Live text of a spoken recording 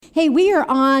Hey, we are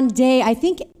on day, I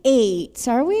think, 8.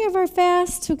 Are we of our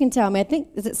fast? Who can tell me? I think,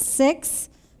 is it 6?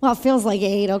 Well, it feels like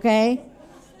 8, okay?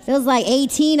 Feels like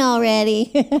 18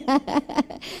 already.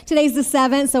 Today's the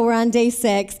 7th, so we're on day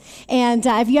 6. And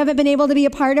if you haven't been able to be a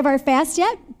part of our fast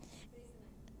yet,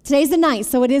 today's the 9th,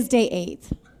 so it is day 8.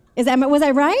 Was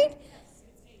I right?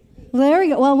 Well, there we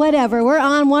go. Well, whatever. We're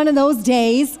on one of those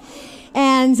days.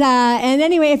 And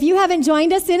anyway, if you haven't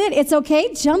joined us in it, it's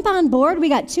okay. Jump on board. We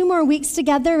got 2 more weeks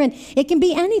together, and it can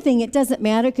be anything. It doesn't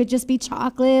matter. It could just be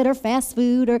chocolate or fast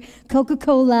food or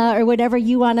Coca-Cola or whatever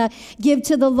you want to give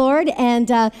to the Lord. And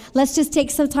let's just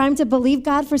take some time to believe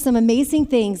God for some amazing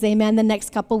things, amen, the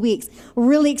next couple weeks. We're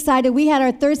really excited. We had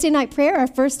our Thursday night prayer, our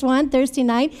first one, Thursday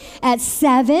night at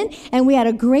 7, and we had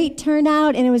a great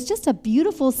turnout, and it was just a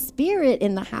beautiful spirit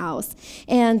in the house.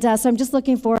 And so I'm just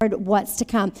looking forward to what's to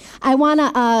come. I want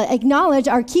to acknowledge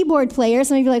our keyboard player.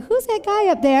 Some of you are like, who's that guy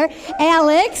up there?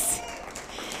 Alex.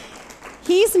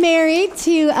 He's married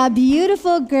to a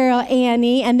beautiful girl,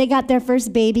 Annie, and they got their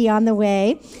first baby on the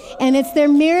way. And it's their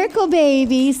miracle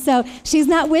baby, so she's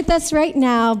not with us right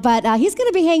now, but he's going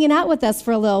to be hanging out with us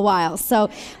for a little while. So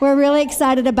we're really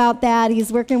excited about that.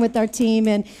 He's working with our team,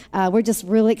 and we're just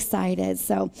really excited.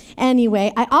 So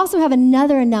anyway, I also have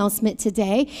another announcement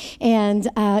today, and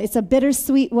it's a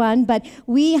bittersweet one, but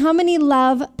how many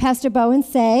love Pastor Bowen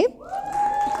Say?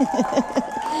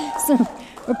 So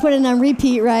we're putting on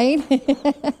repeat, right?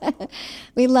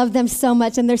 We love them so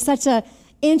much, and they're such a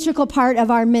integral part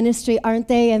of our ministry, aren't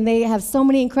they? And they have so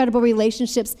many incredible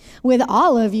relationships with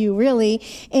all of you, really.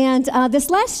 And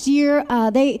this last year,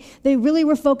 they really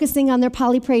were focusing on their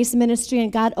Poly Praise ministry,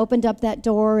 and God opened up that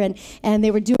door, and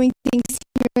they were doing things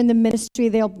here in the ministry.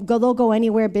 They'll go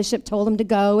anywhere Bishop told them to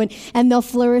go, and they'll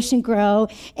flourish and grow.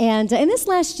 And in this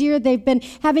last year, they've been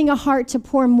having a heart to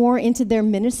pour more into their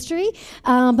ministry,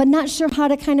 but not sure how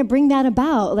to kind of bring that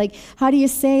about. Like, how do you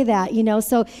say that,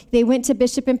 So they went to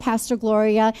Bishop and Pastor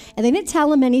Gloria, and they didn't tell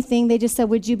them anything. They just said,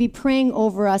 would you be praying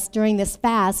over us during this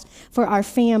fast for our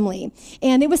family?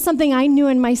 And it was something I knew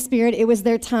in my spirit. It was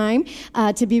their time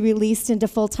to be released into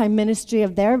full-time ministry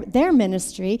of their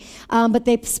ministry, but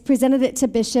they presented it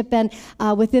to Bishop, and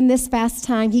within this fast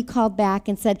time, he called back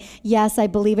and said, yes, I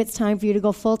believe it's time for you to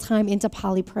go full-time into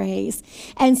Poly Praise.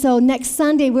 And so next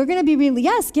Sunday, we're going to be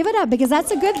yes, give it up, because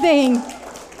that's a good thing.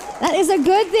 That is a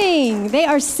good thing. They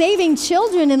are saving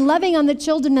children and loving on the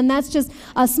children, and that's just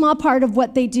a small part of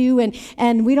what they do.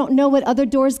 And we don't know what other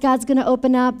doors God's going to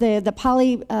open up.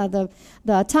 The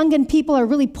Tongan people are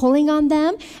really pulling on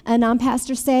them, and on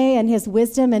Pastor Say and his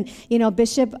wisdom. And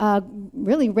Bishop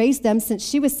really raised them since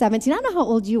she was 17. I don't know how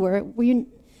old you were. Were you?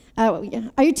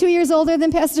 Are you 2 years older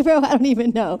than Pastor Bro? I don't even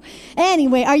know.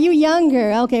 Anyway, are you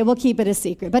younger? Okay, we'll keep it a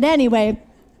secret. But anyway.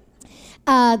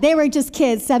 They were just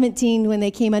kids, 17, when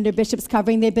they came under Bishop's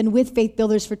covering. They've been with Faith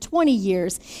Builders for 20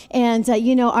 years. And,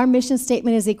 our mission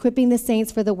statement is equipping the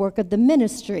saints for the work of the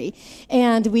ministry.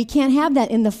 And we can't have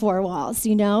that in the 4 walls,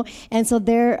 And so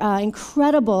they're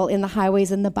incredible in the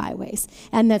highways and the byways.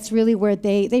 And that's really where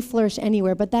they flourish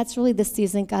anywhere. But that's really the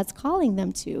season God's calling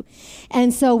them to.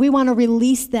 And so we want to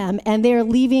release them. And they're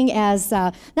leaving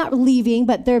not leaving,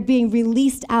 but they're being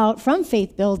released out from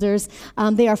Faith Builders.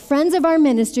 They are friends of our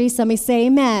ministry. Some may say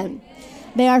amen.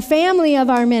 They are family of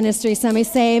our ministry. Some may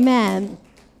say amen.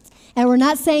 And we're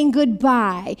not saying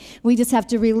goodbye. We just have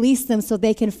to release them so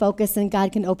they can focus and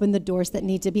God can open the doors that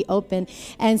need to be open.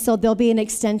 And so they'll be an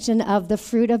extension of the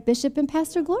fruit of Bishop and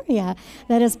Pastor Gloria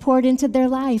that is poured into their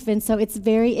life. And so it's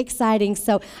very exciting.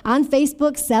 So on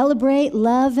Facebook, celebrate,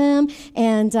 love them,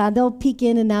 and they'll peek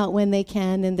in and out when they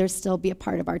can, and they'll still be a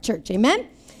part of our church. Amen?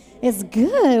 It's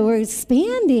good. We're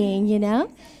expanding,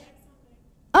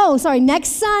 Oh, sorry,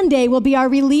 next Sunday will be our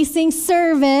releasing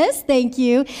service. Thank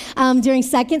you. During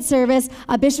second service,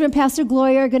 Bishop and Pastor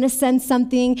Gloria are going to send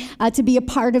something to be a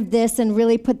part of this and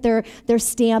really put their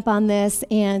stamp on this.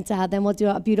 And then we'll do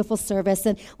a beautiful service,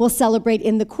 and we'll celebrate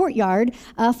in the courtyard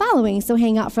following. So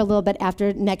hang out for a little bit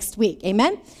after next week.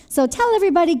 Amen? So tell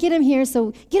everybody, get them here.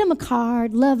 So get them a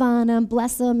card, love on them,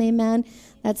 bless them. Amen?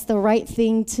 That's the right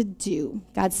thing to do.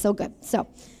 God's so good. So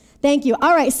thank you.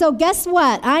 All right, so guess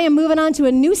what? I am moving on to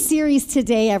a new series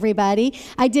today, everybody.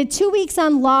 I did 2 weeks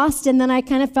on Lost, and then I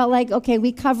kind of felt like, okay,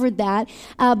 we covered that.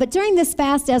 But during this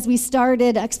fast, as we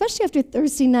started, especially after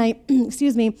Thursday night,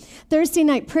 Thursday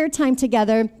night prayer time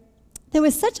together, there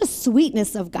was such a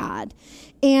sweetness of God.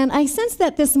 And I sensed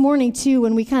that this morning, too,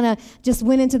 when we kind of just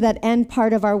went into that end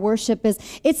part of our worship,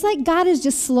 it's like God is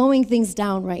just slowing things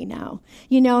down right now,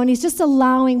 and he's just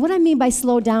allowing. What I mean by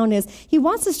slow down is he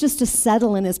wants us just to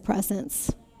settle in his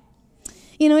presence.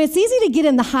 You know, it's easy to get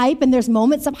in the hype, and there's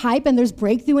moments of hype, and there's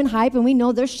breakthrough in hype, and we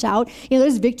know there's shout. You know,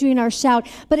 there's victory in our shout.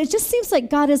 But it just seems like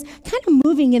God is kind of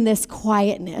moving in this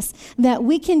quietness, that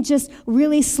we can just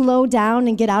really slow down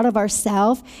and get out of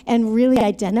ourselves and really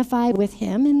identify with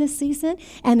him in this season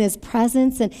and his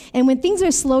presence. And when things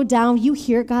are slowed down, you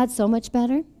hear God so much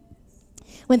better.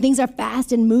 When things are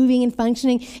fast and moving and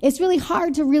functioning, it's really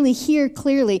hard to really hear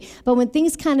clearly. But when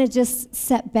things kind of just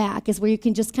set back is where you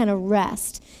can just kind of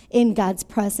rest in God's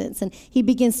presence. And he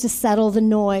begins to settle the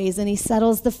noise, and he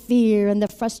settles the fear and the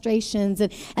frustrations.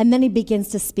 And then he begins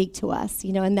to speak to us,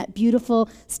 you know, in that beautiful,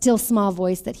 still small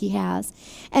voice that he has.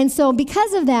 And so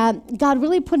because of that, God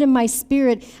really put in my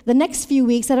spirit the next few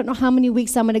weeks. I don't know how many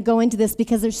weeks I'm going to go into this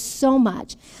because there's so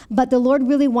much. But the Lord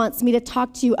really wants me to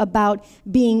talk to you about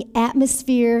being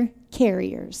atmosphere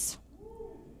carriers.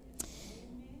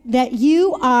 That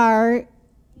you are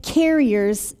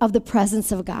carriers of the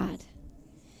presence of God.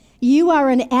 You are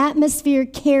an atmosphere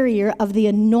carrier of the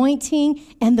anointing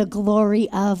and the glory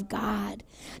of God.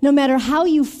 No matter how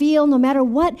you feel, no matter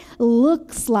what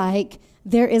looks like,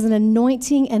 there is an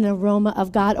anointing and aroma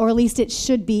of God, or at least it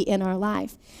should be in our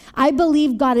life. I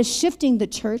believe God is shifting the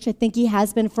church. I think he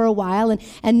has been for a while.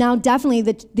 And now definitely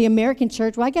the American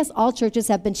church, well, I guess all churches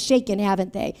have been shaken,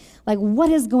 haven't they? Like,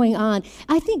 what is going on?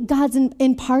 I think God's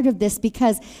in part of this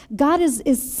because God is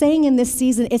saying in this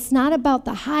season, it's not about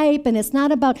the hype and it's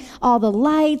not about all the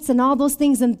lights and all those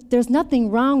things. And there's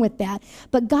nothing wrong with that.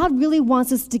 But God really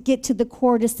wants us to get to the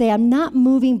core to say, I'm not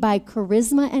moving by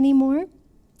charisma anymore.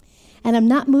 And I'm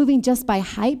not moving just by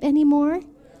hype anymore.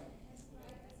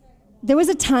 There was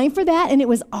a time for that, and it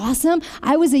was awesome.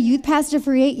 I was a youth pastor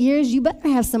for 8 years. You better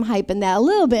have some hype in that, a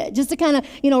little bit, just to kind of,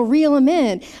 reel them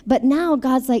in. But now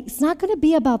God's like, it's not going to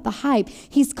be about the hype.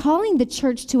 He's calling the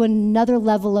church to another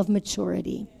level of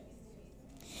maturity.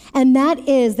 And that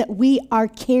is that we are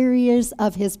carriers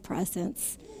of his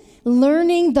presence.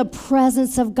 Learning the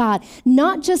presence of God,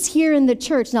 not just here in the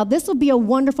church. Now, this will be a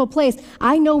wonderful place.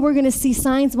 I know we're going to see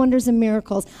signs, wonders, and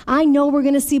miracles. I know we're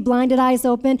going to see blinded eyes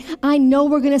open. I know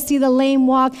we're going to see the lame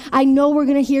walk. I know we're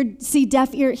going to hear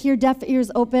deaf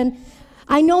ears open.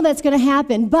 I know that's going to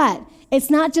happen, but it's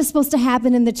not just supposed to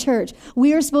happen in the church.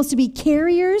 We are supposed to be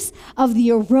carriers of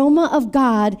the aroma of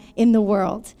God in the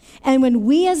world. And when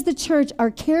we as the church are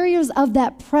carriers of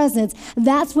that presence,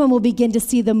 that's when we'll begin to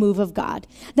see the move of God.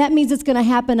 That means it's going to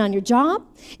happen on your job.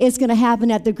 It's going to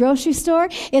happen at the grocery store.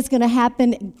 It's going to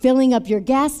happen filling up your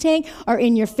gas tank or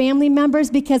in your family members,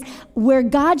 because where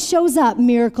God shows up,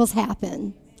 miracles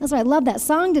happen. That's why I love that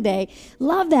song today.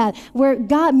 Love that. Where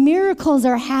God, miracles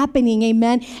are happening,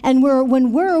 amen. And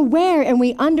when we're aware and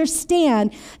we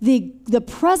understand the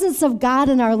presence of God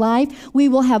in our life, we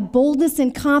will have boldness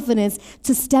and confidence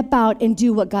to step out and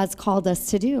do what God's called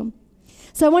us to do.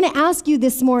 So I want to ask you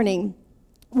this morning,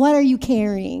 what are you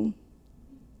carrying?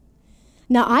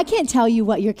 Now, I can't tell you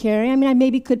what you're carrying. I mean, I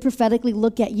maybe could prophetically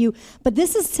look at you, but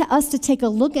this is to us to take a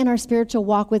look in our spiritual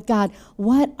walk with God.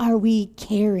 What are we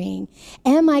carrying?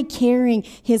 Am I carrying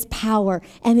his power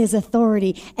and his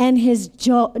authority and his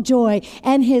joy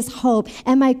and his hope?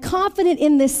 Am I confident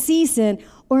in this season,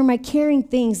 or am I carrying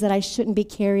things that I shouldn't be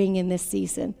carrying in this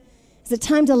season? Is it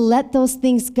time to let those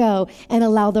things go and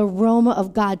allow the aroma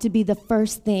of God to be the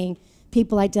first thing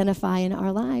people identify in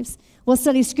our lives? We'll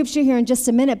study scripture here in just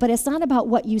a minute, but it's not about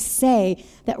what you say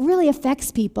that really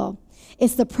affects people.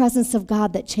 It's the presence of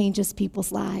God that changes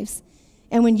people's lives.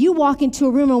 And when you walk into a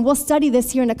room, and we'll study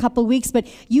this here in a couple weeks, but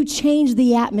you change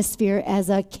the atmosphere as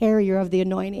a carrier of the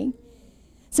anointing.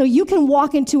 So you can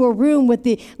walk into a room with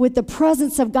the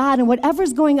presence of God, and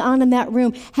whatever's going on in that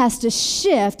room has to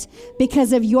shift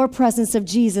because of your presence of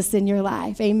Jesus in your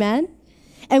life. Amen?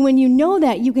 And when you know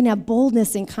that, you can have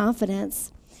boldness and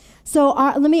confidence. So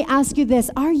let me ask you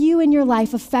this. Are you in your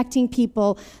life affecting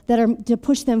people that are to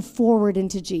push them forward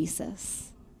into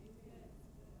Jesus?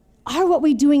 Are what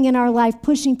we're doing in our life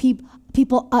pushing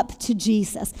people up to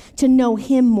Jesus, to know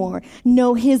him more,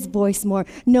 know his voice more,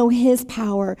 know his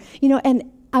power?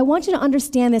 And I want you to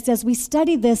understand this as we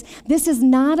study this. This is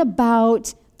not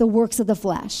about the works of the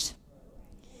flesh.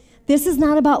 This is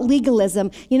not about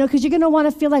legalism, because you're going to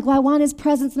want to feel like, well, I want his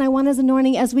presence and I want his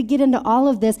anointing. As we get into all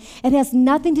of this, it has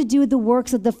nothing to do with the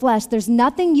works of the flesh. There's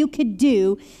nothing you could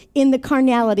do in the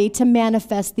carnality to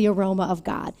manifest the aroma of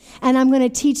God. And I'm going to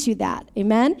teach you that.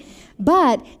 Amen?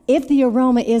 But if the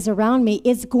aroma is around me,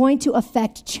 it's going to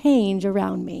affect change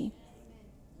around me.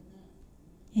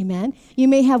 Amen? You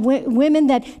may have women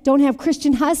that don't have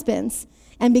Christian husbands.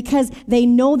 And because they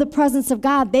know the presence of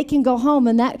God, they can go home,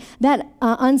 and that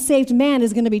unsaved man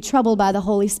is going to be troubled by the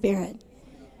Holy Spirit.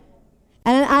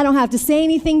 And I don't have to say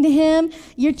anything to him.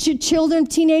 Your children,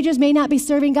 teenagers may not be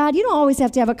serving God. You don't always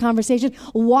have to have a conversation.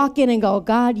 Walk in and go,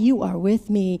 God, you are with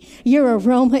me. Your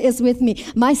aroma is with me.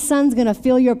 My son's going to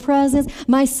feel your presence.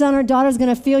 My son or daughter's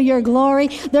going to feel your glory.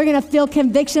 They're going to feel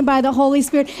conviction by the Holy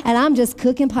Spirit. And I'm just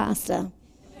cooking pasta.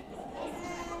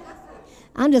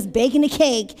 I'm just baking a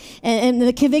cake, and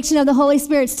the conviction of the Holy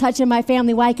Spirit's touching my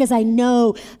family. Why? Because I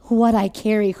know what I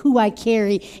carry, who I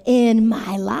carry in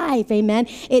my life. Amen.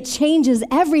 It changes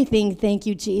everything. Thank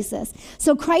you, Jesus.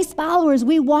 So Christ followers,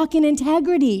 we walk in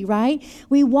integrity, right?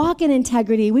 We walk in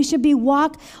integrity. We should be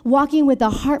walking with a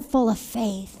heart full of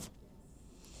faith.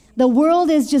 The world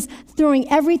is just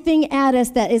throwing everything at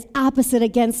us that is opposite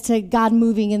against to God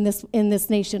moving in this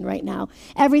nation right now.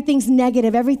 Everything's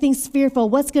negative. Everything's fearful.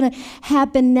 What's going to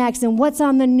happen next and what's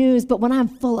on the news? But when I'm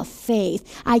full of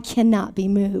faith, I cannot be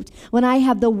moved. When I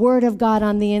have the Word of God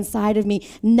on the inside of me,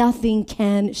 nothing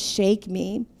can shake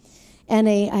me. And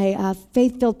a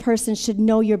faith-filled person should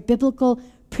know your biblical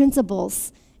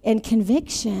principles and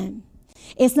conviction.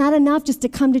 It's not enough just to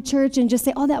come to church and just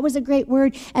say, oh, that was a great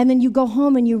word, and then you go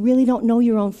home and you really don't know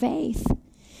your own faith.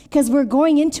 Because we're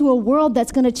going into a world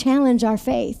that's going to challenge our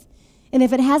faith. And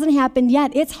if it hasn't happened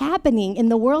yet, it's happening in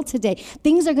the world today.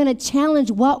 Things are going to challenge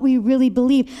what we really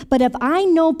believe. But if I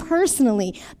know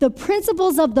personally the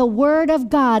principles of the Word of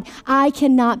God, I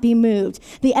cannot be moved.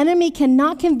 The enemy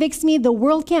cannot convict me. The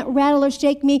world can't rattle or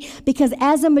shake me, because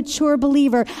as a mature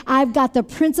believer, I've got the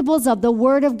principles of the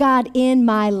Word of God in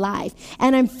my life.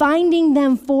 And I'm finding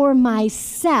them for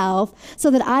myself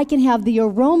so that I can have the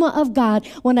aroma of God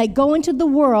when I go into the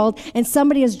world and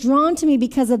somebody is drawn to me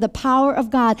because of the power of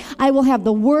God. I will have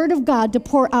the Word of God to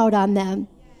pour out on them.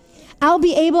 I'll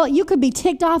be able, you could be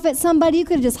ticked off at somebody. You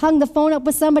could have just hung the phone up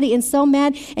with somebody and so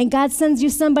mad, and God sends you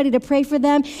somebody to pray for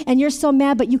them, and you're so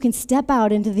mad, but you can step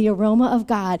out into the aroma of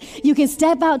God. You can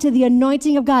step out to the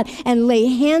anointing of God and lay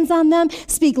hands on them,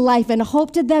 speak life and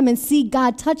hope to them, and see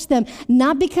God touch them,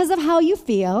 not because of how you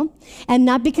feel, and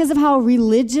not because of how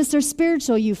religious or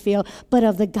spiritual you feel, but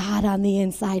of the God on the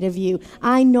inside of you.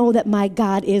 I know that my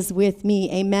God is with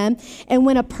me, amen? And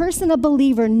when a person, a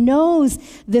believer, knows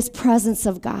this presence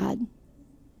of God,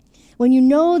 when you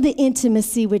know the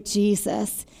intimacy with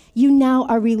Jesus, you now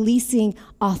are releasing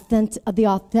the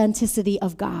authenticity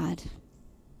of God.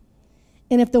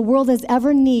 And if the world has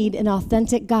ever need an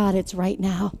authentic God, it's right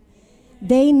now.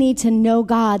 They need to know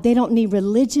God. They don't need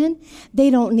religion. They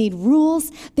don't need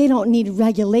rules. They don't need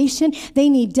regulation. They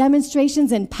need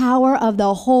demonstrations and power of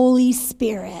the Holy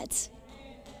Spirit.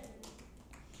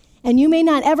 And you may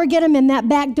not ever get them in that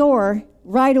back door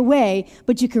right away,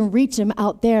 but you can reach them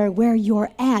out there where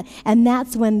you're at. And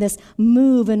that's when this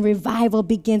move and revival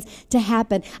begins to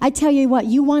happen. I tell you what,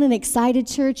 you want an excited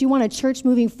church, you want a church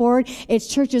moving forward, it's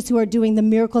churches who are doing the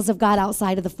miracles of God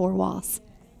outside of the four walls.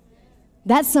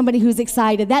 That's somebody who's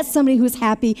excited. That's somebody who's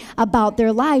happy about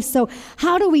their life. So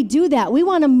how do we do that? We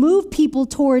want to move people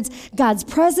towards God's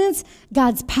presence,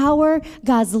 God's power,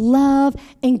 God's love,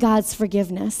 and God's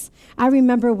forgiveness. I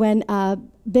remember when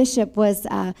Bishop was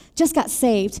just got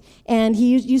saved, and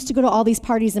he used to go to all these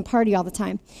parties and party all the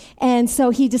time. And so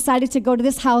he decided to go to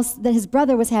this house that his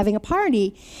brother was having a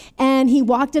party. And he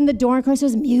walked in the door, and of course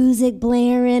there's music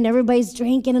blaring, everybody's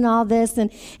drinking and all this.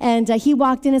 And he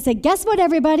walked in and said, "Guess what,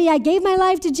 everybody? I gave my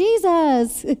life to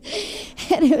Jesus."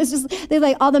 And it was just, they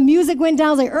like, all the music went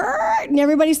down, it was like, and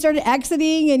everybody started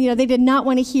exiting, and they did not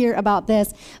want to hear about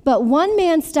this. But one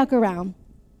man stuck around.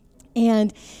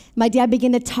 And my dad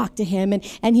began to talk to him,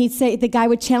 and he'd say, the guy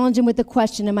would challenge him with a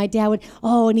question, and my dad would,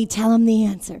 and he'd tell him the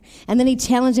answer. And then he'd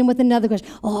challenge him with another question.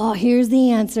 Oh, here's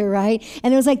the answer, right?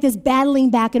 And it was like this battling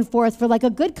back and forth for like a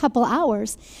good couple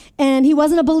hours. And he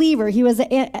wasn't a believer. He was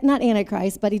not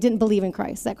Antichrist, but he didn't believe in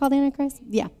Christ. Is that called Antichrist?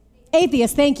 Yeah.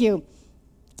 Atheist, thank you.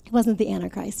 He wasn't the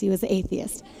Antichrist. He was the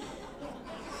atheist.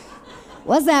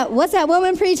 What's that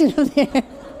woman preaching up there?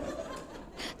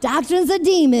 Doctrines of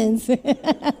demons.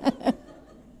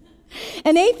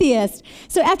 An atheist.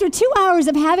 So after 2 hours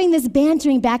of having this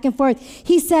bantering back and forth,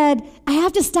 he said, "I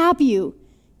have to stop you."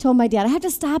 Told my dad, "I have to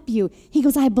stop you." He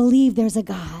goes, "I believe there's a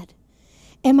God."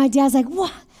 And my dad's like,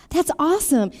 "What? That's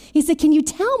awesome." He said, "Can you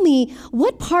tell me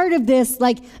what part of this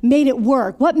made it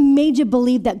work? What made you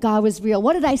believe that God was real?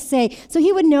 What did I say?" So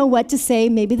he would know what to say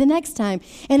maybe the next time.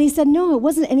 And he said, "No, it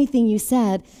wasn't anything you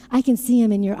said. I can see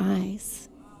him in your eyes."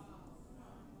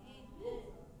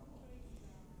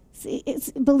 It's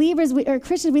believers or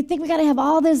Christians, we think we got to have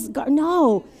all this.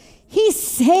 No, he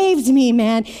saved me,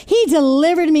 man. He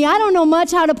delivered me. I don't know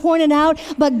much how to point it out,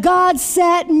 but God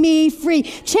set me free,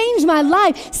 changed my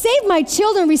life, saved my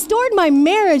children, restored my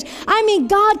marriage. I mean,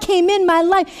 God came in my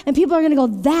life, and people are going to go,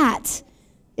 that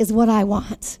is what I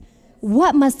want.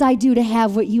 What must I do to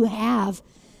have what you have?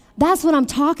 That's what I'm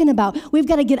talking about. We've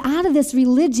got to get out of this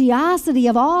religiosity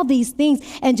of all these things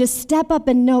and just step up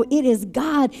and know it is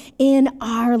God in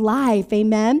our life.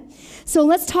 Amen? So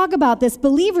let's talk about this.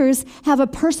 Believers have a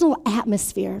personal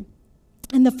atmosphere.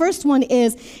 And the first one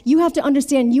is you have to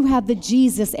understand you have the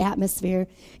Jesus atmosphere.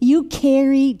 You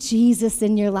carry Jesus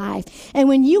in your life. And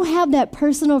when you have that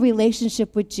personal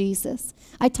relationship with Jesus,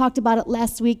 I talked about it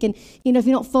last week, and if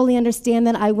you don't fully understand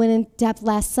that, I went in depth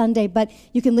last Sunday, but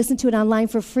you can listen to it online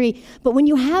for free. But when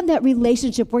you have that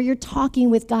relationship where you're talking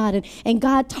with God and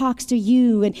God talks to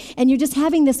you and you're just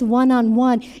having this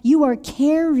one-on-one, you are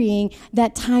carrying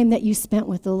that time that you spent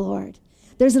with the Lord.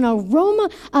 There's an aroma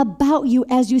about you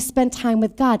as you spend time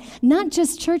with God, not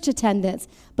just church attendance,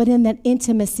 but in that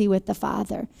intimacy with the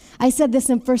Father. I said this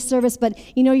in first service, but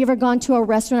you ever gone to a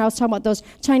restaurant? I was talking about those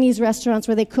Chinese restaurants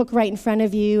where they cook right in front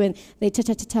of you and they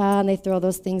ta-ta-ta-ta and they throw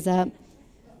those things up.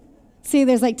 See,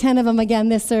 there's like 10 of them again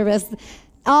this service.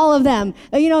 All of them.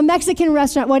 Mexican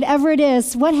restaurant, whatever it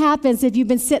is, what happens if you've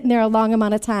been sitting there a long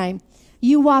amount of time?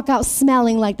 You walk out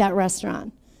smelling like that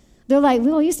restaurant. They're like,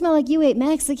 well, you smell like you ate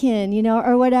Mexican,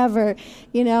 or whatever,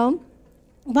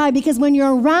 Why? Because when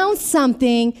you're around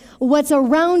something, what's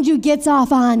around you gets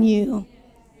off on you.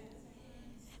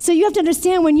 So you have to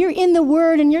understand when you're in the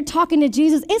Word and you're talking to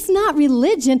Jesus, it's not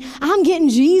religion. I'm getting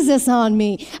Jesus on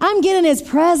me. I'm getting His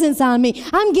presence on me.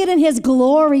 I'm getting His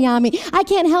glory on me. I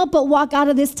can't help but walk out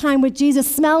of this time with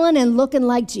Jesus smelling and looking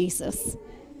like Jesus.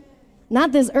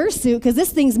 Not this earth suit, because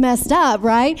this thing's messed up,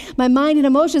 right? My mind and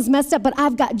emotions messed up, but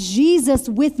I've got Jesus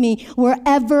with me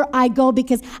wherever I go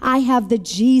because I have the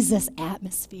Jesus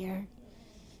atmosphere.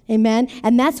 Amen?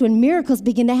 And that's when miracles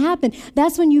begin to happen.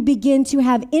 That's when you begin to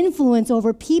have influence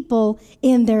over people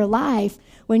in their life,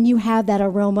 when you have that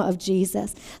aroma of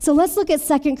Jesus. So let's look at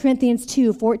 2 Corinthians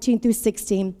 2, 14 through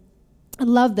 16. I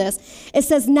love this. It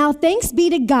says, now thanks be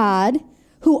to God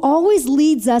who always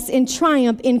leads us in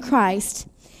triumph in Christ.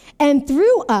 And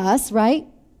through us, right,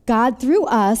 God through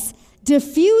us,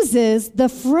 diffuses the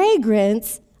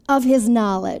fragrance of His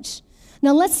knowledge.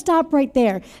 Now let's stop right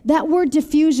there. That word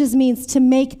diffuses means to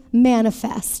make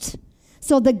manifest.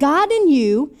 So the God in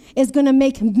you is going to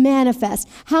make manifest.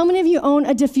 How many of you own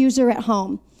a diffuser at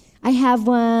home? I have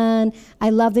one.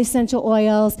 I love the essential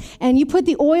oils. And you put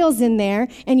the oils in there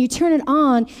and you turn it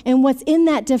on, and what's in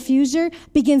that diffuser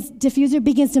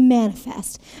begins to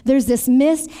manifest. There's this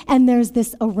mist and there's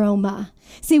this aroma.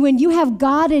 See, when you have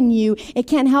God in you, it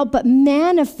can't help but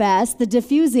manifest the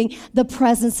diffusing the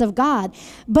presence of God.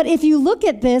 But if you look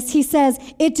at this, he says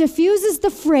it diffuses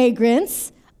the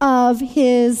fragrance of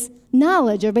His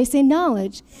knowledge. Everybody say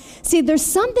knowledge. See, there's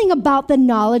something about the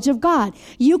knowledge of God.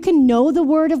 You can know the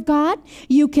Word of God.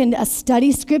 You can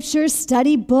study scriptures,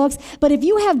 study books. But if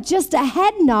you have just a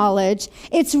head knowledge,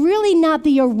 it's really not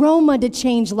the aroma to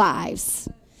change lives.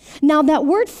 Now, that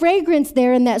word fragrance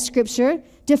there in that scripture,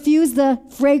 diffuse the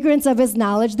fragrance of His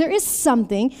knowledge, there is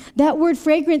something. That word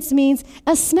fragrance means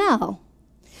a smell.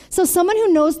 So someone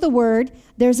who knows the Word,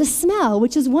 there's a smell,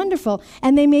 which is wonderful.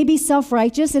 And they may be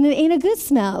self-righteous, and it ain't a good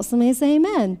smell. Somebody say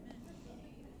amen.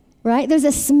 Right? There's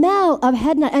a smell of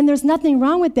head, and there's nothing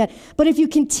wrong with that. But if you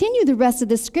continue the rest of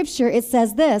the scripture, it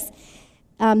says this,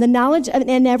 the knowledge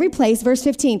in every place, verse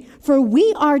 15, for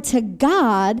we are to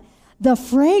God the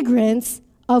fragrance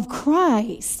of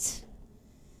Christ.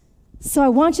 So I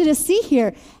want you to see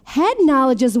here, head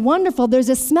knowledge is wonderful. There's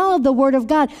a smell of the Word of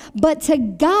God. But to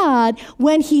God,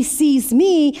 when He sees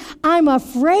me, I'm a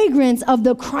fragrance of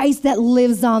the Christ that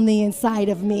lives on the inside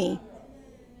of me.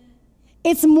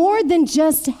 It's more than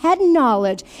just head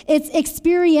knowledge. It's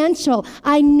experiential.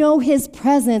 I know His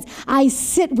presence. I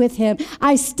sit with Him.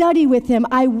 I study with Him.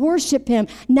 I worship Him.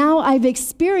 Now I've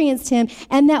experienced Him.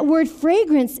 And that word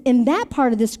fragrance in that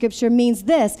part of the scripture means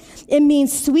this. It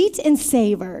means sweet and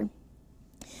savor.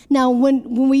 Now,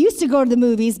 when we used to go to the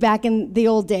movies back in the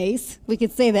old days, we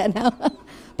could say that now.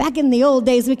 Back in the old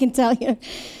days, we can tell you.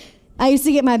 I used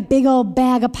to get my big old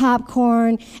bag of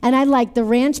popcorn, and I liked the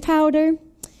ranch powder,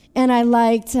 and I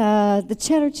liked the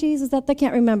cheddar cheese. Is that? I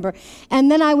can't remember.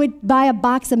 And then I would buy a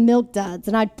box of Milk Duds,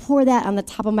 and I'd pour that on the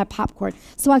top of my popcorn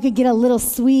so I could get a little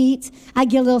sweet. I'd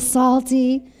get a little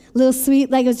salty. Little sweet,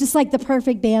 like it was just like the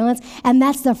perfect balance. And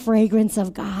that's the fragrance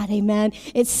of God, amen.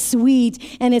 It's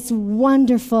sweet and it's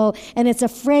wonderful, and it's a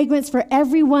fragrance for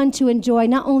everyone to enjoy,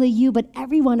 not only you, but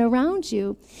everyone around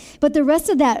you. But the rest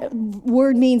of that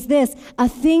word means this, a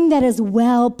thing that is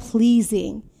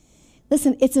well-pleasing.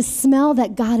 Listen, it's a smell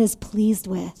that God is pleased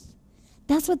with.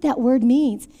 That's what that word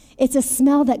means. It's a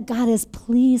smell that God is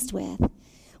pleased with.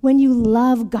 When you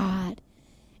love God,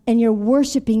 and you're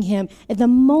worshiping him, at the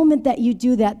moment that you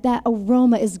do that, that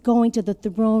aroma is going to the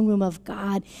throne room of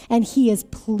God, and he is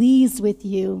pleased with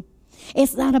you.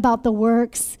 It's not about the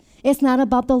works. It's not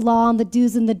about the law and the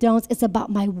do's and the don'ts. It's about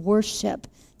my worship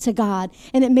to God.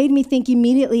 And it made me think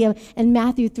immediately of in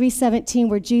Matthew 3:17,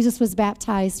 where Jesus was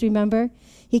baptized, remember?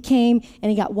 He came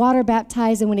and he got water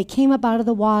baptized, and when he came up out of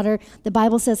the water, the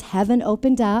Bible says heaven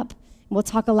opened up. We'll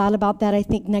talk a lot about that, I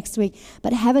think, next week.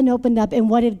 But heaven opened up, and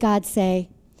what did God say?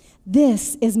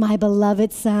 This is my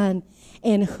beloved Son,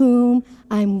 in whom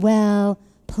I'm well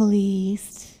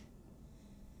pleased.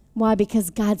 Why? Because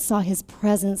God saw his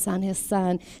presence on his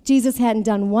Son. Jesus hadn't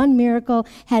done one miracle,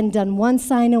 hadn't done one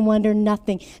sign and wonder,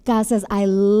 nothing. God says, I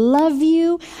love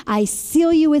you. I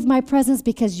seal you with my presence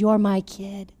because you're my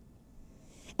kid.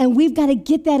 And we've got to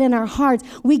get that in our hearts.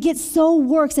 We get so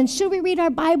works. And should we read our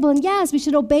Bible? And yes, we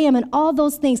should obey him and all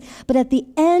those things. But at the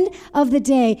end of the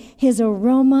day, his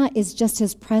aroma is just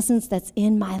his presence that's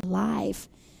in my life.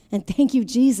 And thank you,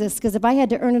 Jesus, because if I had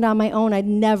to earn it on my own, I'd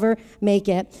never make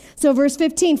it. So verse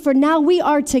 15, for now we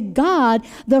are to God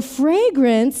the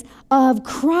fragrance of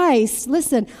Christ,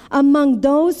 listen, among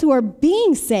those who are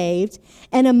being saved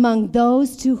and among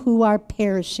those who are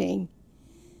perishing.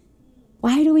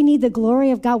 Why do we need the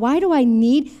glory of God? Why do I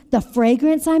need the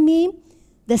fragrance,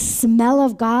 the smell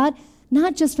of God?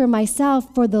 Not just for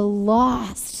myself, for the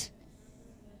lost.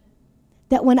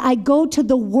 That when I go to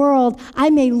the world, I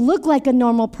may look like a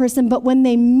normal person, but when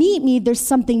they meet me, there's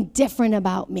something different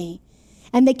about me.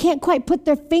 And they can't quite put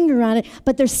their finger on it,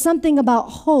 but there's something about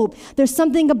hope. There's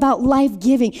something about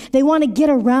life-giving. They want to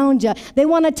get around you. They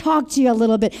want to talk to you a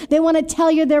little bit. They want to tell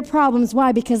you their problems.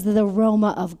 Why? Because of the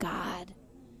aroma of God.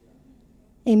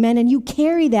 Amen. And you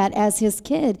carry that as his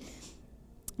kid.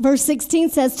 Verse 16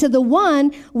 says, to the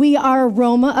one, we are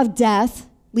aroma of death,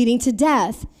 leading to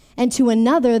death, and to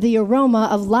another, the aroma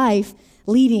of life,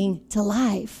 leading to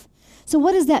life. So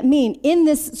what does that mean? In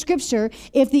this scripture,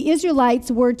 if the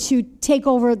Israelites were to take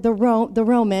over the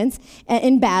Romans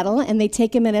in battle, and they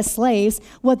take them in as slaves,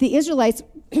 what the Israelites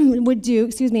would do,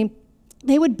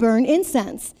 they would burn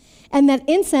incense. And that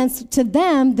incense, to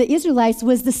them, the Israelites,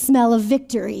 was the smell of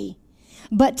victory.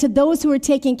 But to those who were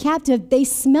taken captive, they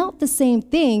smelt the same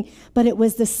thing, but it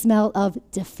was the smell of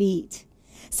defeat.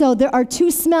 So there are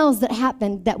two smells that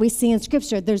happen that we see in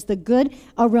Scripture. There's the good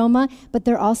aroma, but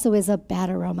there also is a bad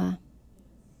aroma.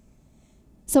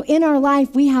 So in our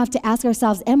life, we have to ask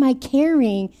ourselves, am I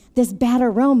carrying this bad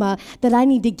aroma that I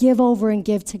need to give over and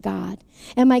give to God?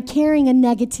 Am I carrying a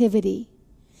negativity?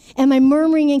 Am I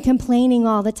murmuring and complaining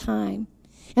all the time?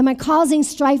 Am I causing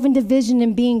strife and division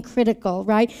and being critical,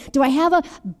 right? Do I have a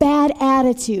bad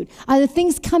attitude? Are the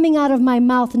things coming out of my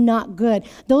mouth not good?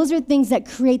 Those are things that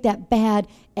create that bad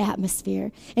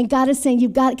atmosphere. And God is saying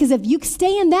you've got, because if you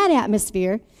stay in that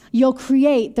atmosphere, you'll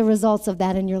create the results of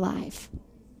that in your life.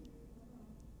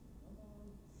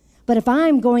 But if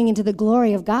I'm going into the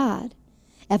glory of God,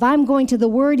 if I'm going to the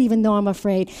Word even though I'm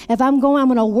afraid, if I'm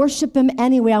going to worship him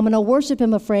anyway, I'm going to worship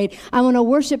him afraid, I'm going to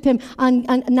worship him I'm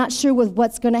not sure with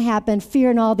what's going to happen, fear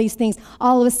and all these things,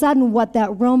 all of a sudden what that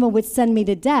aroma would send me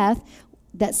to death,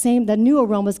 the new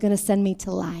aroma is going to send me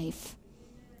to life.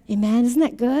 Amen? Isn't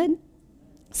that good?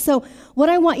 So what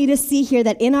I want you to see here,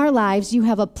 that in our lives you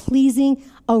have a pleasing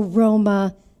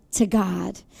aroma to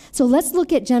God. So let's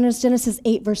look at Genesis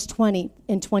 8, verse 20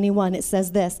 and 21. It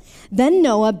says this, then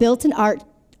Noah built an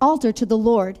altar to the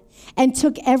Lord and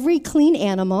took every clean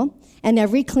animal and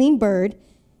every clean bird,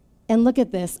 and look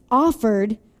at this,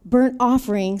 offered burnt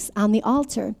offerings on the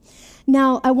altar.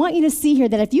 Now, I want you to see here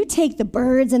that if you take the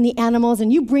birds and the animals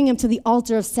and you bring them to the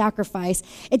altar of sacrifice,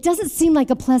 it doesn't seem like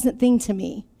a pleasant thing to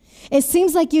me. It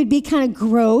seems like you'd be kind of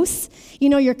gross. You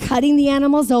know, you're cutting the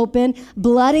animals open,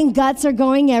 blood and guts are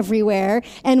going everywhere,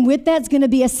 and with that's going to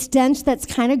be a stench that's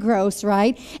kind of gross,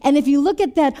 right? And if you look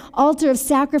at that altar of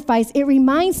sacrifice, it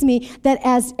reminds me that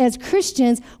as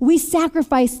Christians, we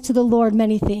sacrifice to the Lord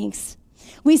many things.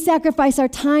 We sacrifice our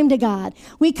time to God.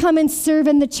 We come and serve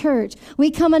in the church.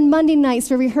 We come on Monday nights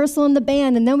for rehearsal in the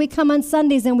band, and then we come on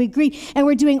Sundays and we greet, and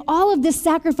we're doing all of this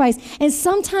sacrifice. And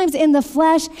sometimes in the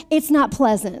flesh, it's not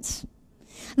pleasant.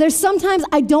 There's sometimes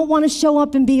I don't want to show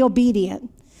up and be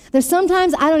obedient. There's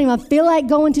sometimes I don't even feel like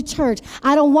going to church.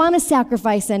 I don't want to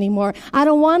sacrifice anymore. I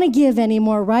don't want to give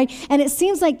anymore, right? And it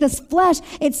seems like this flesh,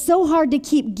 it's so hard to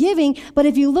keep giving. But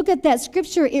if you look at that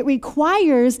scripture, it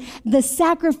requires the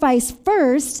sacrifice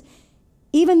first,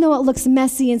 even though it looks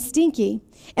messy and stinky.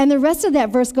 And the rest of that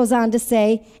verse goes on to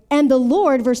say, and the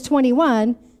Lord, verse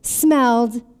 21,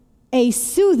 smelled a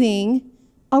soothing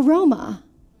aroma.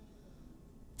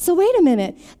 So wait a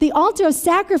minute. The altar of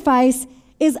sacrifice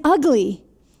is ugly.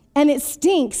 And it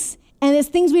stinks, And it's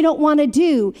things we don't want to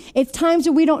do. It's times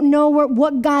where we don't know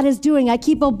what God is doing. I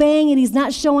keep obeying and he's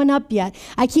not showing up yet.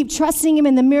 I keep trusting him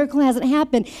and the miracle hasn't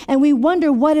happened. And we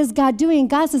wonder, what is God doing? And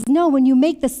God says, no, when you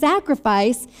make the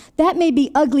sacrifice, that may be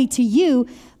ugly to you,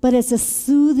 but it's a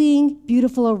soothing,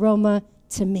 beautiful aroma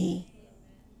to me.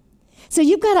 So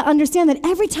you've got to understand that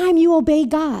every time you obey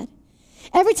God,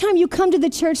 every time you come to the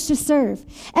church to serve,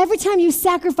 every time you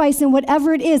sacrifice in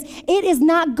whatever it is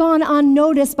not gone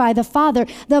unnoticed by the Father.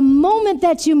 The moment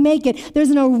that you make it, there's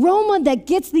an aroma that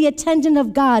gets the attention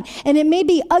of God. And it may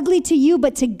be ugly to you,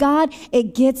 but to God,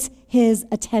 it gets his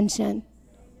attention.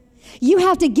 You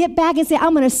have to get back and say,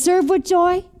 I'm going to serve with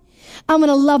joy. I'm going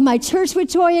to love my church with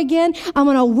joy again. I'm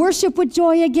going to worship with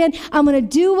joy again. I'm going to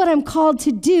do what I'm called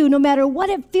to do, no matter what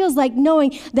it feels like,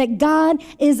 knowing that God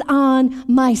is on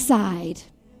my side.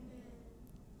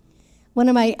 One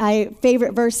of my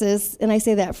favorite verses, and I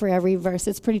say that for every verse,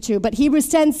 it's pretty true, but Hebrews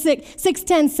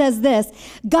 6:10 says this: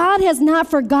 God has not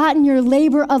forgotten your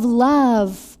labor of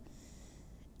love.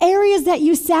 Areas that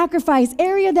you sacrifice,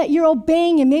 area that you're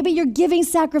obeying, and maybe you're giving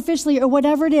sacrificially or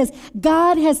whatever it is,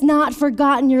 God has not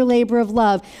forgotten your labor of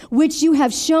love, which you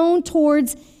have shown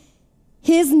towards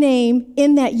his name,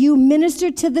 in that you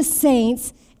minister to the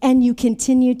saints and you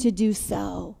continue to do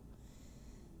so.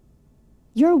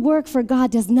 Your work for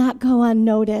God does not go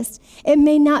unnoticed. It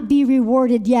may not be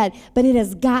rewarded yet, but it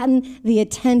has gotten the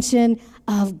attention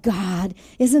of God.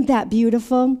 Isn't that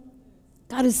beautiful?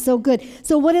 God is so good.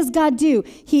 So what does God do?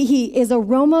 He is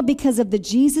aroma because of the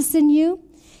Jesus in you.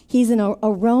 He's an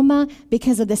aroma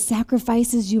because of the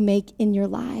sacrifices you make in your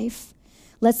life.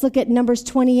 Let's look at Numbers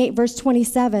 28, verse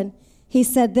 27. He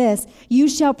said this: you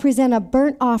shall present a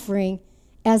burnt offering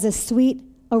as a sweet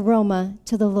aroma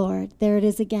to the Lord. There it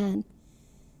is again.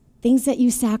 Things that you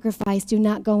sacrifice do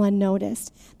not go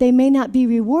unnoticed. They may not be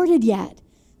rewarded yet,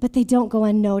 but they don't go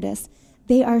unnoticed.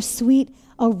 They are sweet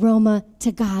aroma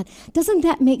to God. Doesn't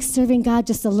that make serving God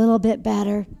just a little bit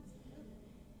better?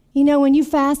 You know, when you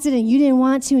fasted and you didn't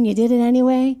want to and you did it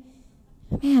anyway,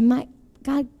 man, my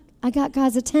God, I got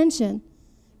God's attention,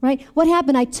 right? What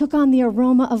happened? I took on the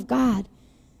aroma of God.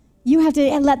 You have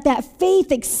to let that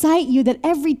faith excite you that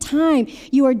every time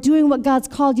you are doing what God's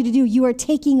called you to do, you are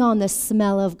taking on the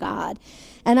smell of God.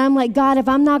 And I'm like, God, if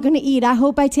I'm not going to eat, I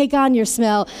hope I take on your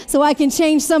smell so I can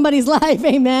change somebody's life,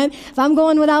 amen? If I'm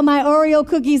going without my Oreo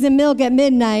cookies and milk at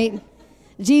midnight,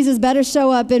 Jesus better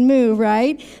show up and move,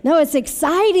 right? No, it's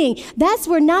exciting. That's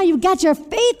where now you've got your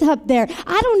faith up there.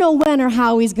 I don't know when or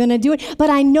how he's going to do it, but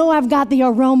I know I've got the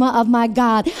aroma of my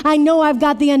God. I know I've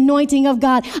got the anointing of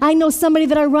God. I know somebody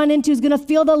that I run into is going to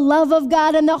feel the love of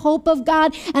God and the hope of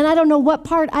God, and I don't know what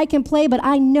part I can play, but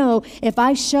I know if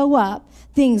I show up,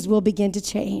 things will begin to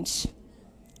change.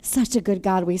 Such a good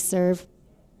God we serve.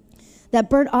 That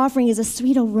burnt offering is a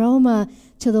sweet aroma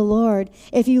to the Lord.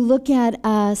 If you look at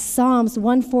Psalms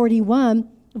 141,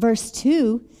 verse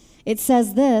 2, it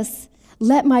says this: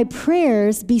 let my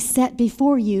prayers be set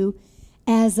before you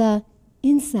as a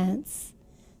incense.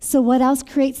 So what else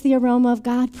creates the aroma of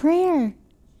God? Prayer.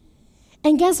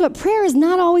 And guess what? Prayer is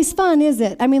not always fun, is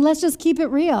it? I mean, let's just keep it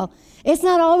real. It's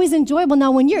not always enjoyable.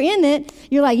 Now, when you're in it,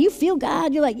 you're like, you feel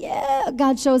God. You're like, yeah,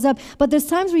 God shows up. But there's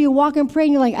times where you walk and pray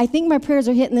and you're like, I think my prayers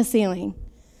are hitting the ceiling.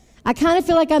 I kind of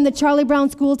feel like I'm the Charlie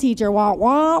Brown school teacher. Wah,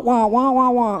 wah, wah, wah,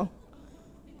 wah, wah.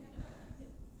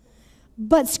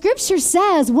 But Scripture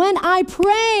says, when I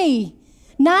pray,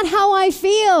 not how I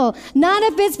feel, not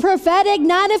if it's prophetic,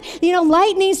 not if,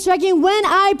 lightning striking. When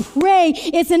I pray,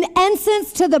 it's an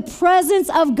incense to the presence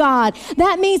of God.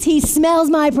 That means he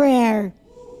smells my prayer.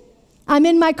 I'm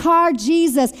in my car,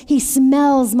 Jesus, he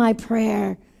smells my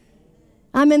prayer.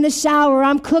 I'm in the shower,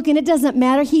 I'm cooking, it doesn't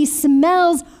matter. He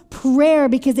smells prayer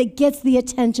because it gets the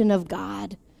attention of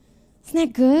God. Isn't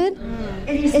that good?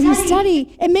 If you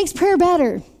study, it makes prayer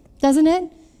better, doesn't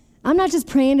it? I'm not just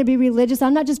praying to be religious.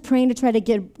 I'm not just praying to try to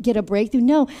get a breakthrough.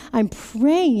 No, I'm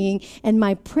praying, and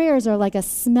my prayers are like a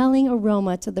smelling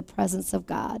aroma to the presence of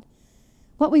God.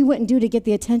 What we wouldn't do to get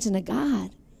the attention of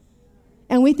God.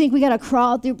 And we think we got to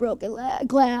crawl through broken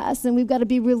glass, and we've got to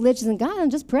be religious. And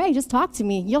God, just pray, just talk to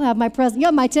me. You'll have my presence. You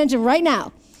have my attention right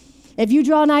now. If you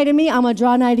draw nigh to me, I'm going to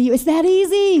draw nigh to you. It's that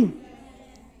easy.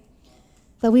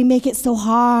 But we make it so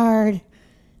hard.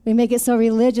 We make it so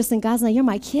religious, and God's like, you're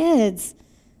my kids.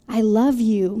 I love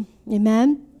you.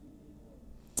 Amen?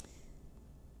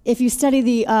 If you study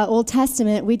the Old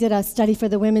Testament, we did a study for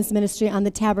the women's ministry on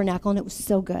the tabernacle, and it was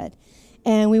so good.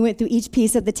 and we went through each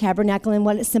piece of the tabernacle and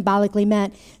what it symbolically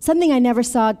meant. Something I never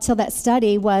saw till that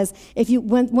study was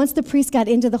once the priest got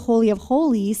into the Holy of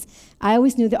Holies, I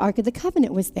always knew the Ark of the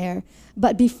Covenant was there.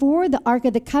 But before the Ark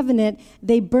of the Covenant,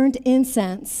 they burnt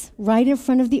incense right in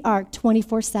front of the Ark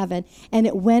 24/7, and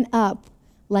it went up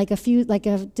like a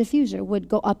diffuser would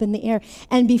go up in the air.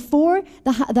 And before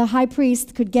the high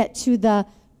priest could get to the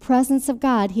presence of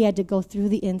God, he had to go through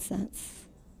the incense.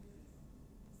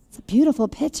 It's a beautiful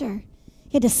picture.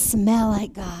 He had to smell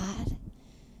like God.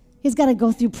 He's got to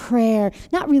go through prayer,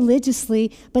 not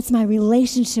religiously, but it's my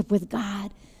relationship with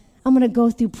God. I'm going to go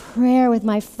through prayer with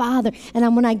my Father,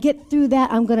 and when I get through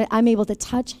that, I'm able to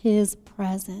touch his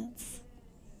presence.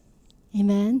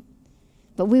 Amen?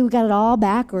 But we got it all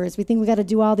backwards. We think we got to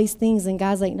do all these things, and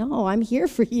God's like, no, I'm here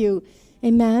for you.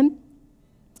 Amen?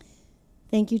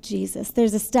 Thank you, Jesus.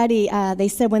 There's a study, they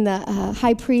said when the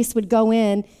high priest would go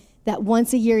in, that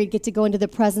once a year he'd get to go into the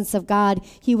presence of God,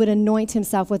 he would anoint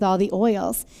himself with all the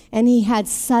oils. And he had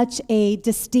such a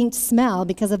distinct smell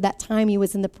because of that time he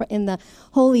was in the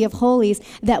Holy of Holies,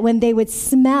 that when they would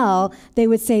smell, they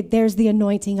would say, there's the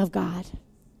anointing of God.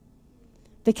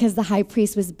 Because the high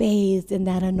priest was bathed in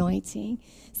that anointing.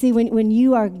 See, when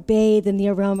you are bathed in the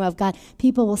aroma of God,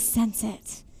 people will sense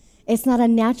it. It's not a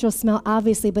natural smell,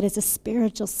 obviously, but it's a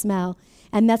spiritual smell.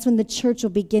 And that's when the church will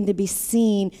begin to be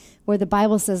seen, where the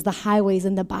Bible says the highways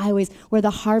and the byways, where the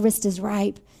harvest is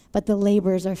ripe, but the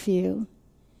laborers are few.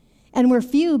 And we're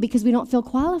few because we don't feel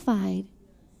qualified.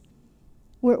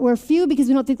 We're few because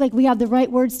we don't think like we have the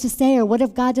right words to say, or what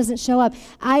if God doesn't show up?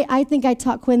 I think I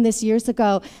taught Quinn this years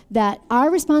ago that our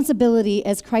responsibility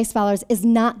as Christ followers is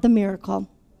not the miracle.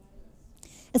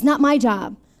 It's not my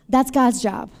job. That's God's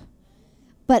job.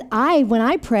 But when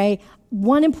I pray,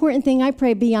 one important thing I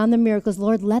pray beyond the miracles,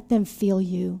 Lord, let them feel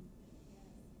you.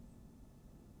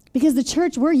 Because the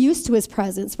church, we're used to his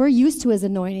presence. We're used to his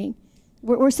anointing.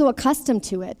 We're so accustomed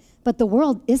to it. But the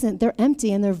world isn't. They're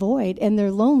empty and they're void and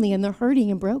they're lonely and they're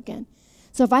hurting and broken.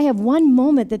 So if I have one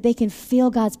moment that they can feel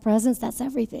God's presence, that's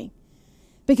everything.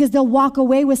 Because they'll walk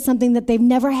away with something that they've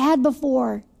never had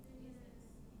before.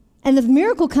 And if the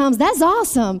miracle comes, that's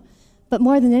awesome. But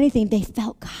more than anything, they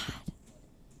felt God.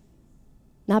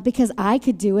 Not because I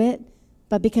could do it,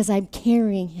 but because I'm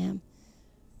carrying him.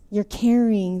 You're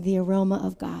carrying the aroma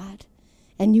of God.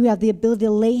 And you have the ability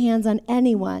to lay hands on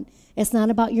anyone. It's not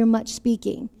about your much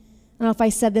speaking. I don't know if I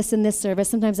said this in this service.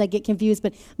 Sometimes I get confused,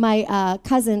 but my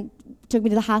cousin took me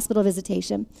to the hospital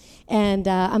visitation. And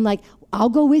I'm like, I'll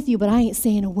go with you, but I ain't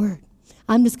saying a word.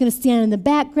 I'm just going to stand in the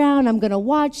background. I'm going to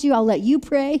watch you. I'll let you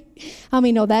pray. How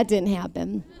many know that didn't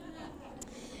happen?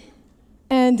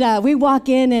 And we walk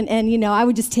in, and I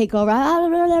would just take over.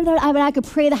 I could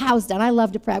pray the house down. I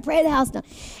love to pray. Pray the house down.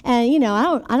 And,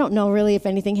 I don't know really if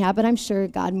anything happened. I'm sure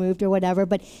God moved or whatever.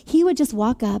 But he would just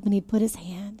walk up, and he'd put his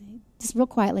hand, just real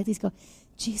quiet like this, go,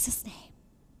 Jesus' name.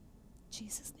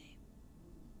 Jesus' name.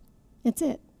 That's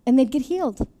it. And they'd get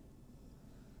healed.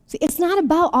 See, it's not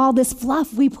about all this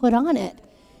fluff we put on it.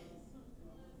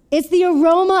 It's the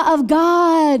aroma of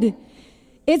God.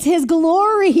 It's his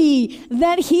glory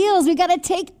that heals. We got to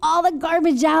take all the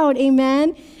garbage out,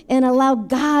 amen, and allow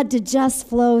God to just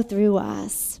flow through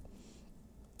us.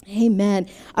 Amen.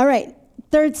 All right,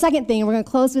 second thing, and we're going to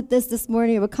close with this morning.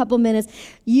 We have a couple minutes.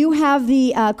 You have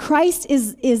the Christ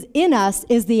is in us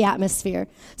is the atmosphere.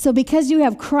 So because you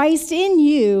have Christ in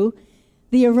you,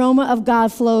 the aroma of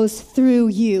God flows through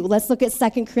you. Let's look at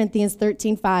 2 Corinthians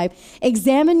 13:5.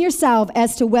 Examine yourself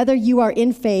as to whether you are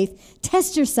in faith.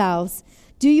 Test yourselves.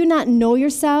 Do you not know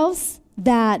yourselves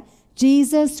that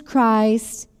Jesus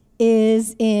Christ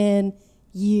is in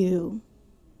you?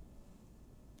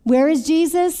 Where is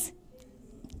Jesus?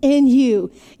 In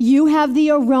you. You have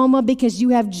the aroma because you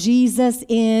have Jesus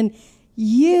in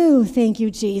you. Thank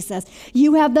you, Jesus.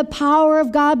 You have the power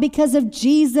of God because of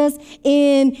Jesus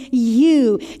in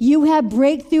you. You have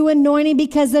breakthrough anointing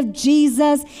because of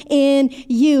Jesus in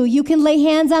you. You can lay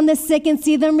hands on the sick and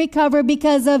see them recover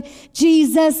because of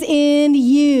Jesus in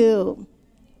you.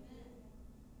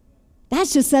 That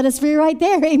should set us free right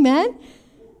there. Amen.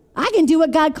 I can do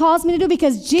what God calls me to do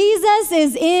because Jesus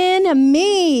is in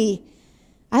me.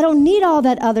 I don't need all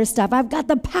that other stuff. I've got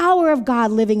the power of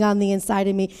God living on the inside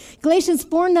of me. Galatians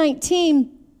 4:19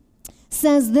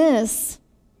 says this.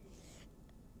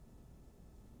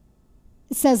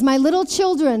 It says, my little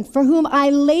children, for whom I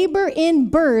labor in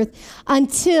birth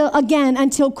until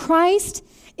Christ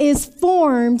is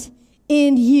formed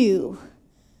in you.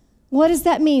 What does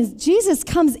that mean? Jesus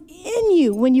comes in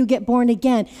you when you get born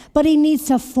again, but he needs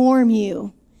to form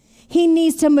you. He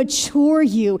needs to mature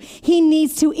you. He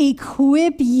needs to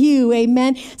equip you.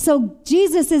 Amen. So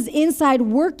Jesus is inside,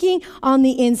 working on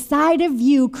the inside of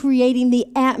you, creating the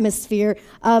atmosphere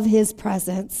of his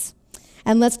presence.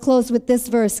 And let's close with this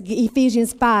verse,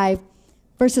 Ephesians 5,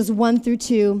 verses 1 through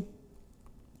 2.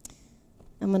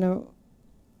 I'm going to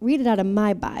read it out of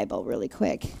my Bible really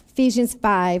quick. Ephesians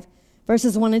 5,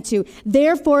 verses 1 and 2.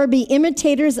 Therefore, be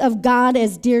imitators of God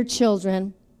as dear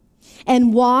children,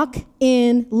 and walk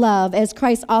in love, as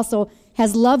Christ also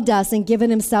has loved us and given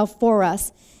himself for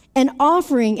us, an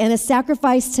offering and a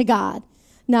sacrifice to God.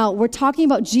 Now, we're talking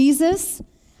about Jesus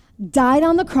died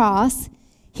on the cross.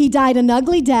 He died an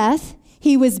ugly death.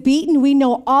 He was beaten. We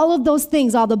know all of those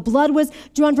things. All the blood was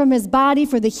drawn from his body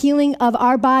for the healing of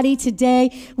our body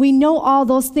today. We know all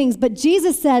those things. But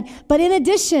Jesus said, but in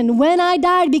addition, when I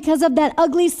died because of that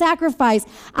ugly sacrifice,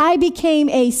 I became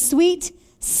a sweet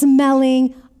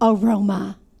smelling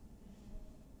aroma.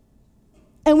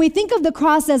 And we think of the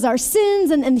cross as our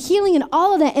sins and healing and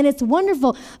all of that, and it's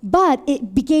wonderful, but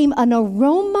it became an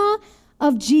aroma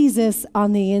of Jesus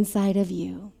on the inside of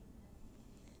you.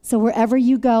 So wherever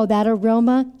you go, that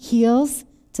aroma heals,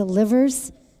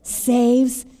 delivers,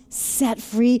 saves, set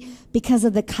free because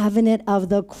of the covenant of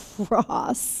the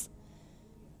cross.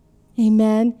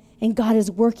 Amen. And God is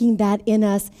working that in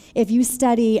us. If you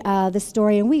study the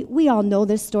story, and we all know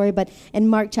this story, but in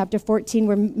Mark chapter 14,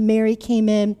 where Mary came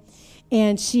in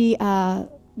and she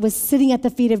was sitting at the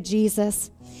feet of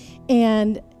Jesus,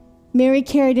 and Mary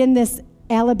carried in this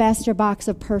alabaster box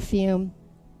of perfume.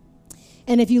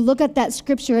 And if you look at that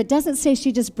scripture, it doesn't say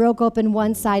she just broke open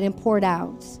one side and poured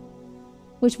out,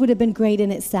 which would have been great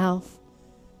in itself.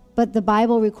 But the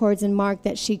Bible records in Mark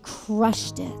that she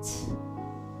crushed it.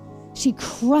 She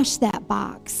crushed that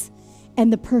box,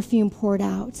 and the perfume poured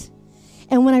out.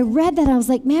 And when I read that, I was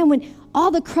like, man, when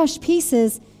all the crushed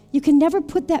pieces, you can never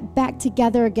put that back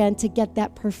together again to get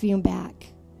that perfume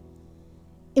back.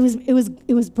 It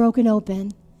was broken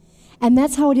open. And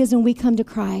that's how it is when we come to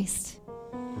Christ.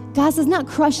 God says not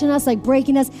crushing us, like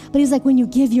breaking us, but he's like, when you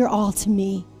give your all to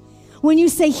me. When you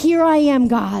say, here I am,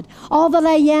 God, all that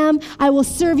I am, I will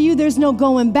serve you. There's no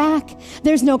going back.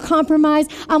 There's no compromise.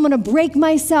 I'm going to break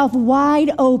myself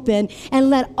wide open and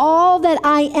let all that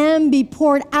I am be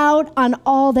poured out on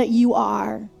all that you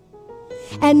are.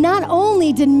 And not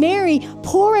only did Mary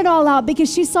pour it all out because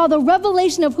she saw the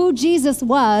revelation of who Jesus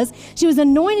was, she was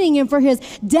anointing him for his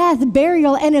death,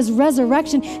 burial, and his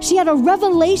resurrection. She had a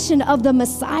revelation of the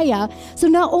Messiah. So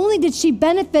not only did she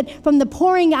benefit from the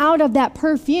pouring out of that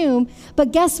perfume,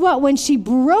 but guess what? When she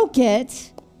broke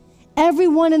it,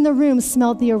 everyone in the room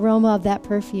smelled the aroma of that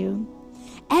perfume.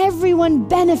 Everyone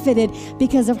benefited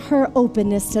because of her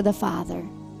openness to the Father.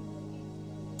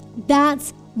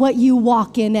 That's what you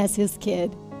walk in as his kid.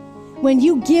 When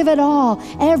you give it all,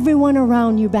 everyone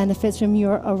around you benefits from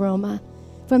your aroma,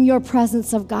 from your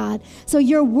presence of God. So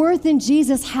your worth in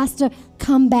Jesus has to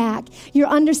come back. Your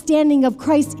understanding of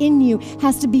Christ in you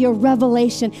has to be a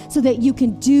revelation so that you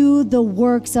can do the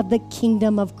works of the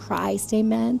kingdom of Christ.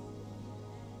 Amen.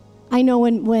 I know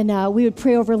when we would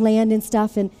pray over land and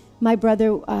stuff, and my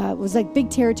brother was like big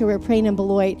territory, we were praying in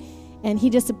Beloit. And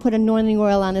he just put anointing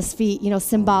oil on his feet,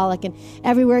 symbolic. And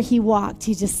everywhere he walked,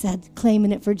 he just said,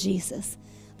 claiming it for Jesus.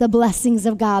 The blessings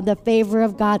of God, the favor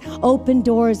of God, open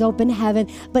doors, open heaven.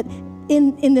 But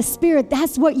in the spirit,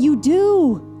 that's what you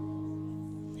do.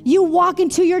 You walk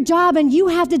into your job and you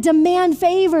have to demand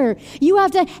favor. You have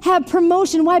to have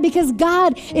promotion. Why? Because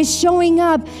God is showing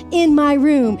up in my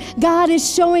room. God is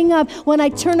showing up when I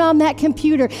turn on that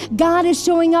computer. God is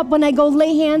showing up when I go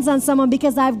lay hands on someone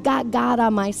because I've got God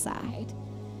on my side.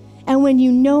 And when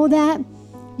you know that,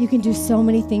 you can do so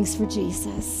many things for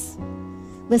Jesus.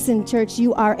 Listen, church,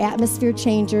 you are atmosphere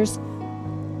changers.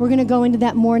 We're going to go into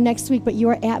that more next week, but you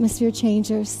are atmosphere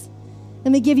changers.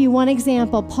 Let me give you one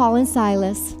example, Paul and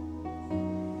Silas.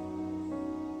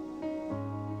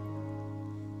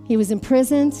 He was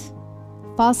imprisoned,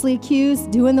 falsely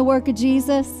accused, doing the work of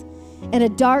Jesus, in a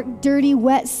dark, dirty,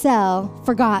 wet cell,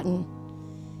 forgotten.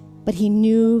 But he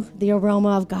knew the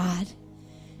aroma of God.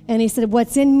 And he said,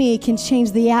 what's in me can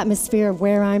change the atmosphere of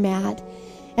where I'm at.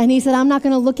 And he said, I'm not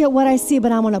going to look at what I see,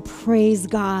 but I'm going to praise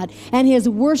God. And his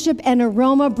worship and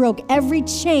aroma broke every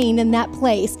chain in that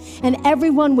place. And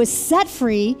everyone was set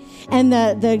free. And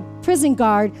the prison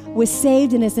guard was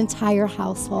saved in his entire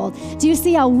household. Do you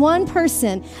see how one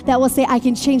person that will say, I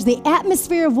can change the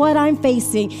atmosphere of what I'm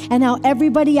facing, and how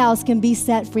everybody else can be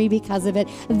set free because of it?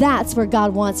 That's where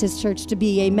God wants his church to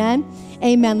be. Amen?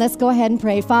 Amen. Let's go ahead and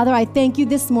pray. Father, I thank you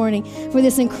this morning for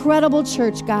this incredible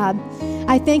church, God.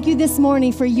 I thank you this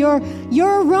morning for your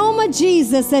aroma,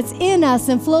 Jesus, that's in us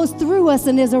and flows through us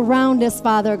and is around us,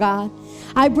 Father God.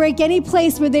 I break any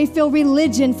place where they feel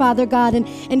religion, Father God,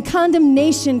 and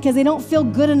condemnation because they don't feel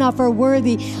good enough or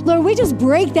worthy. Lord, we just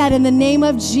break that in the name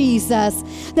of Jesus.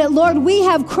 That, Lord, we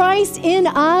have Christ in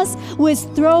us, which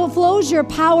flows your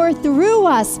power through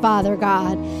us, Father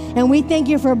God. And we thank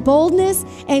you for boldness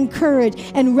and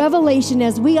courage and revelation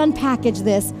as we unpackage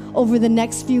this over the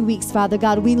next few weeks, Father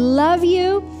God. We love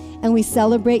you and we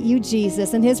celebrate you,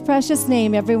 Jesus. In his precious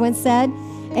name, everyone said,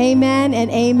 amen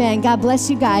and amen. God bless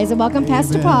you guys, and welcome,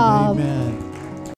 Pastor Paul. Amen.